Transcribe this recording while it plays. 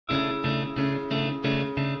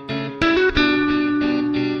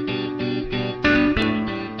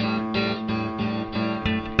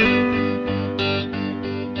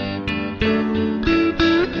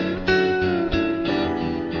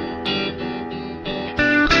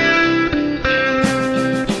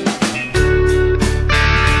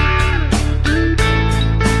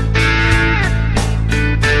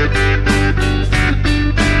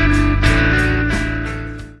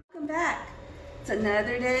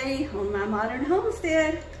day on my modern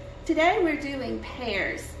homestead. Today we're doing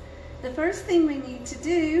pears. The first thing we need to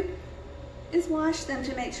do is wash them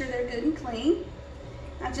to make sure they're good and clean.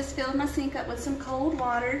 I just filled my sink up with some cold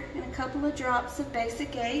water and a couple of drops of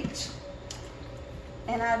Basic H.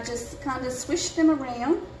 And I've just kind of swished them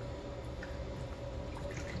around.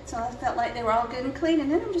 So I felt like they were all good and clean,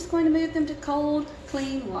 and then I'm just going to move them to cold,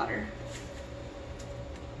 clean water.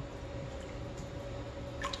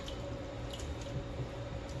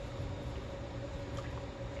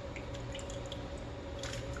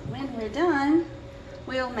 When we're done,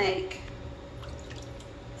 we'll make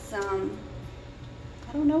some,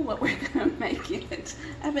 I don't know what we're going to make yet.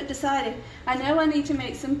 I haven't decided. I know I need to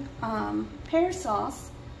make some pear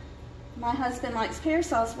sauce. My husband likes pear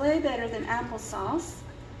sauce way better than applesauce.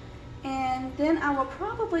 And then I will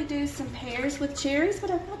probably do some pears with cherries, but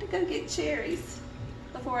I've got to go get cherries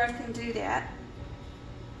before I can do that.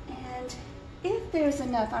 And if there's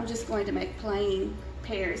enough, I'm just going to make plain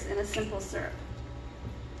pears in a simple syrup.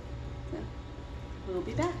 So, we'll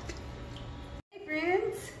be back. Hey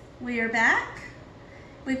friends, we are back.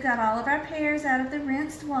 We've got all of our pears out of the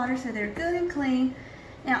rinsed water, so they're good and clean.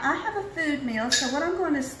 Now I have a food meal, so what I'm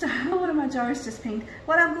going to start, one of my jars just pinged.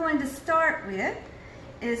 What I'm going to start with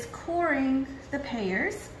is coring the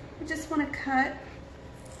pears. You just want to cut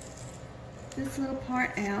this little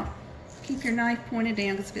part out. Keep your knife pointed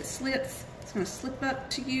down, because if it slips, it's going to slip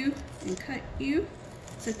up to you and cut you.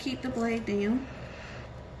 So keep the blade down.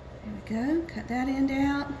 There we go. Cut that end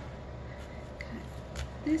out. Cut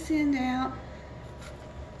this end out.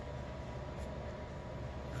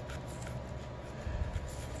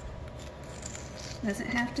 Doesn't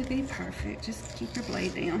have to be perfect. Just keep your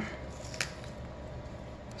blade down.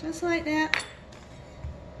 Just like that.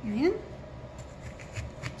 And then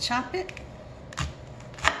chop it.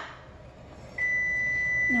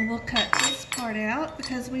 And we'll cut this part out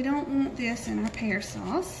because we don't want this in our pear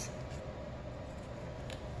sauce.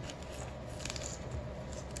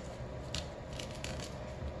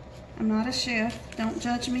 I'm not a chef. Don't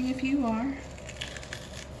judge me if you are.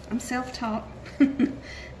 I'm self-taught.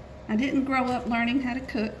 I didn't grow up learning how to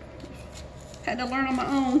cook. Had to learn on my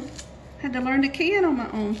own. Had to learn to can on my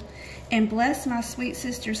own. And bless my sweet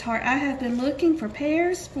sister's heart, I have been looking for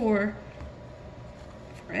pears for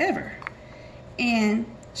forever. And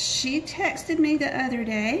she texted me the other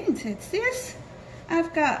day and said, "Sis,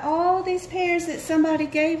 I've got all these pears that somebody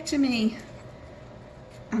gave to me.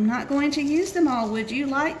 I'm not going to use them all. Would you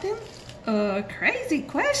like them?" Crazy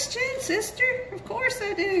question, sister. Of course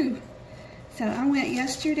I do. So I went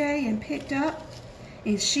yesterday and picked up,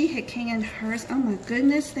 and she had canned hers. Oh my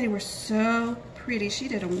goodness, they were so pretty. She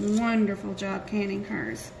did a wonderful job canning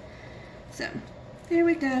hers. So there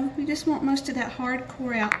we go. We just want most of that hard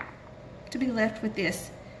core out to be left with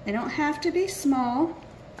this. They don't have to be small.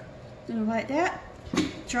 Do like that.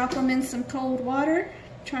 Drop them in some cold water.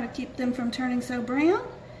 Try to keep them from turning so brown.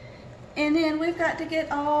 And then we've got to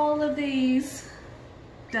get all of these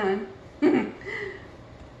done. We'll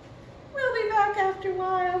be back after a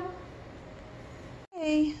while.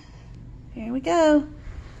 Okay, here we go.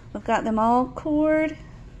 We've got them all cored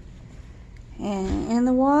and in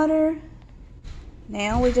the water.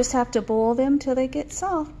 Now we just have to boil them till they get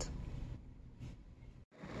soft.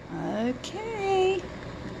 Okay,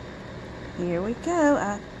 here we go.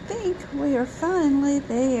 I think we are finally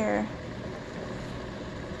there.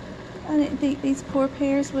 I didn't think these poor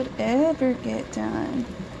pears would ever get done.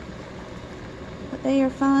 But they are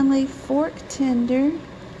finally fork tender,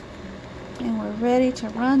 and we're ready to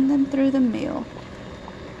run them through the mill.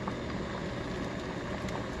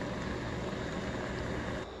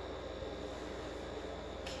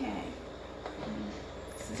 Okay,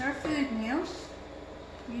 this is our food meal.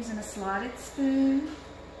 We're using a slotted spoon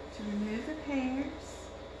to remove the pears.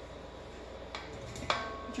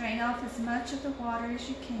 Drain off as much of the water as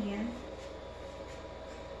you can.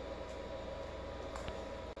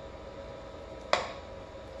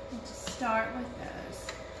 We'll just start with those.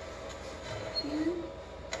 Again,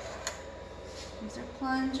 use our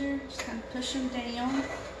plunger, just kind of push them down.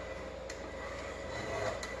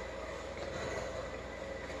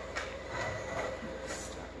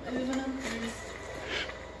 Start moving them through.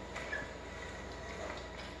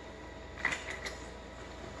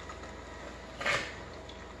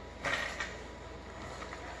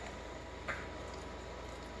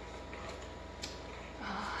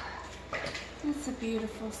 It's a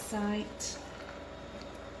beautiful sight.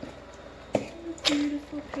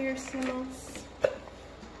 Beautiful pear sauce.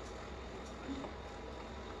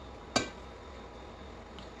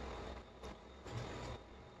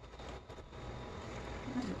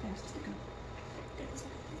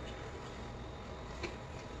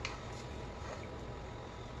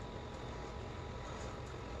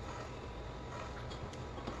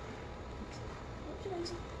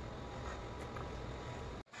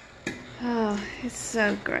 it's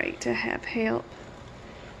so great to have help.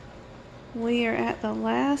 We are at the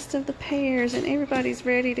last of the pears and everybody's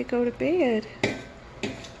ready to go to bed.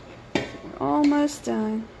 We're almost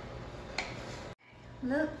done.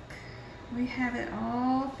 Look, we have it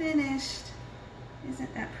all finished.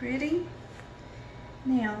 Isn't that pretty?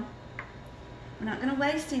 Now, we're not going to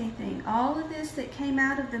waste anything. All of this that came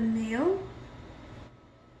out of the meal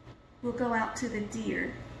will go out to the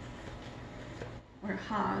deer or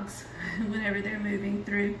hogs whenever they're moving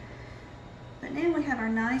through. But now we have our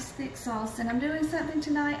nice thick sauce, and I'm doing something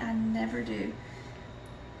tonight I never do.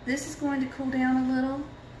 This is going to cool down a little,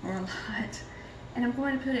 or a lot, and I'm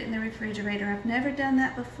going to put it in the refrigerator. I've never done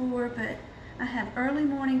that before, but I have early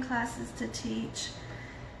morning classes to teach,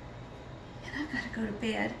 and I've got to go to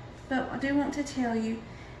bed. But I do want to tell you,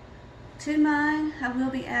 to mine, I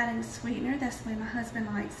will be adding sweetener. That's the way my husband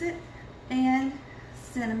likes it, and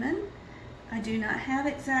cinnamon. I do not have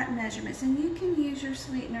exact measurements, and you can use your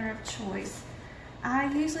sweetener of choice.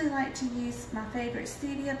 I usually like to use my favorite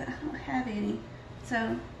stevia, but I don't have any,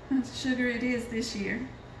 so sugar it is this year.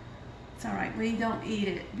 It's all right, we don't eat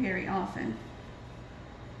it very often.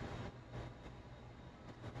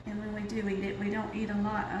 And when we do eat it, we don't eat a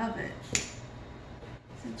lot of it.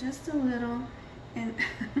 So just a little, and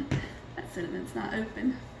that cinnamon's not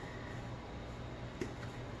open.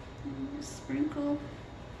 And just sprinkle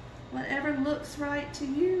whatever looks right to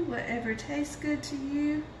you, whatever tastes good to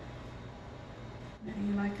you. Whether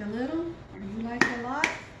you like a little or you like a lot,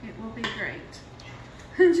 it will be great.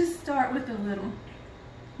 Just start with a little.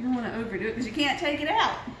 You don't want to overdo it because you can't take it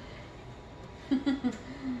out.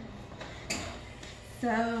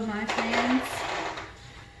 So, my friends,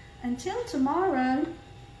 until tomorrow,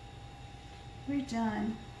 we're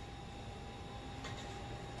done.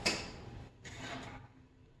 It's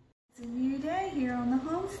a new day here on the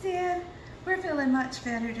homestead. We're feeling much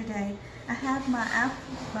better today. I have my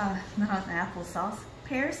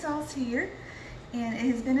pear sauce here, and it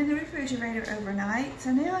has been in the refrigerator overnight.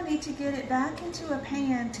 So now I need to get it back into a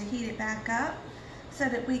pan to heat it back up so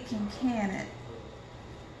that we can can it.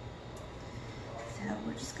 So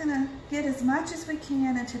we're just gonna get as much as we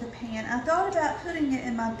can into the pan. I thought about putting it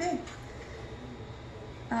in my big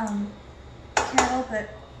kettle, but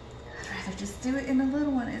I'd rather just do it in the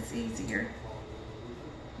little one. It's easier.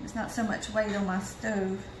 There's not so much weight on my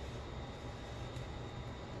stove.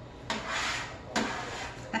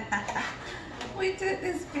 We took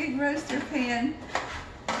this big roaster pan.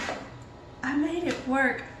 I made it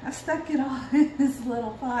work. I stuck it all in this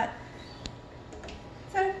little pot.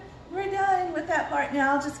 So we're done with that part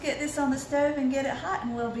now. I'll just get this on the stove and get it hot,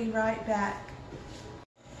 and we'll be right back.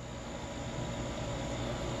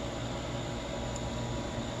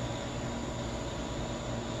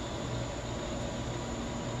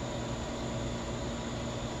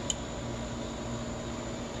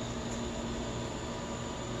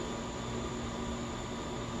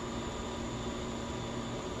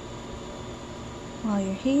 While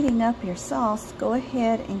you're heating up your sauce, go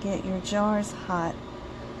ahead and get your jars hot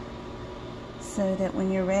so that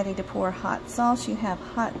when you're ready to pour hot sauce, you have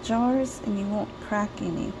hot jars and you won't crack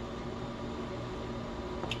any.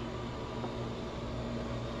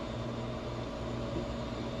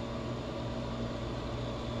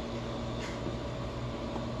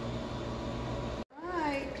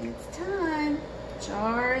 Alright, it's time.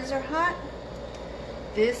 Jars are hot.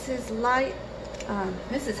 This is light.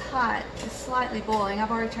 This is hot. It's slightly boiling.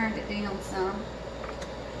 I've already turned it down some.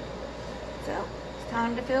 So, it's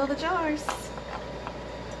time to fill the jars.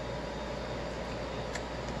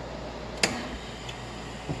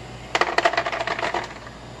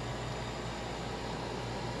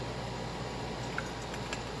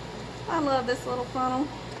 I love this little funnel.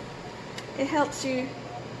 It helps you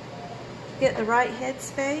get the right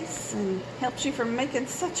headspace and helps you from making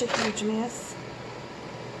such a huge mess.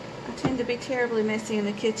 I tend to be terribly messy in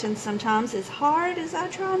the kitchen sometimes, as hard as I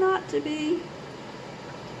try not to be.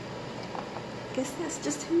 I guess that's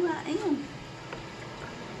just who I am.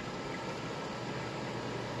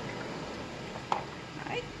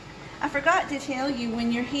 Alright. I forgot to tell you,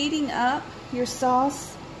 when you're heating up your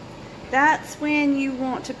sauce, that's when you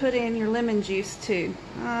want to put in your lemon juice too.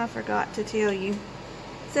 I forgot to tell you.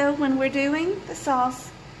 So when we're doing the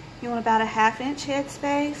sauce, you want about a 1/2 inch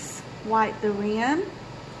headspace. Wipe the rim.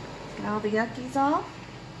 Get all the yuckies off.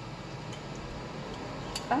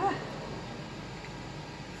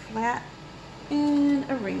 Flat and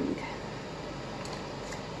a ring.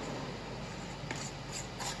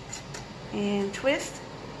 And twist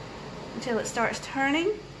until it starts turning,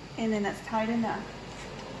 and then that's tight enough.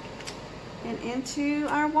 And into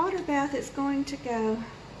our water bath it's going to go.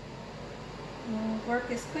 We'll work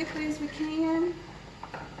as quickly as we can.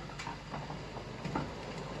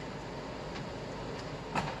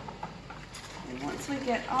 And once we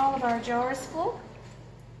get all of our jars full,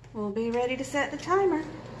 we'll be ready to set the timer.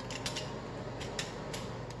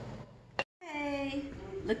 Hey,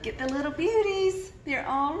 look at the little beauties. They're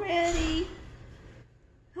all ready.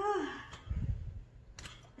 I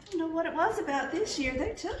don't know what it was about this year.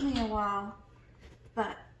 They took me a while,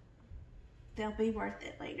 but they'll be worth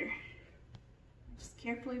it later. Just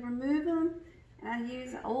carefully remove them, and I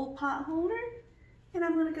use an old pot holder, and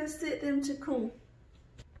I'm gonna go sit them to cool.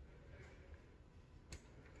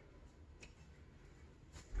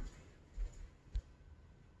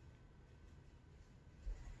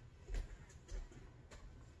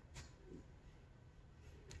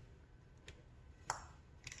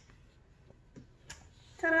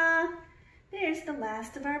 Ta-da! There's the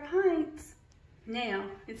last of our pints. Now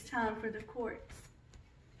it's time for the quarts.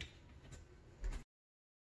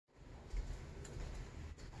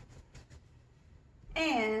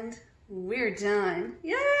 And we're done.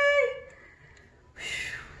 Yay!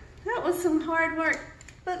 Whew. That was some hard work,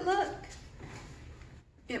 but look,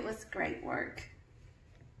 it was great work.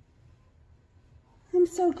 I'm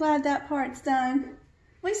so glad that part's done.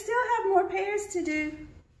 We still have more pears to do,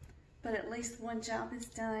 but at least one job is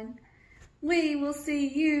done. We will see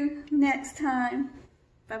you next time.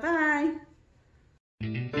 Bye-bye.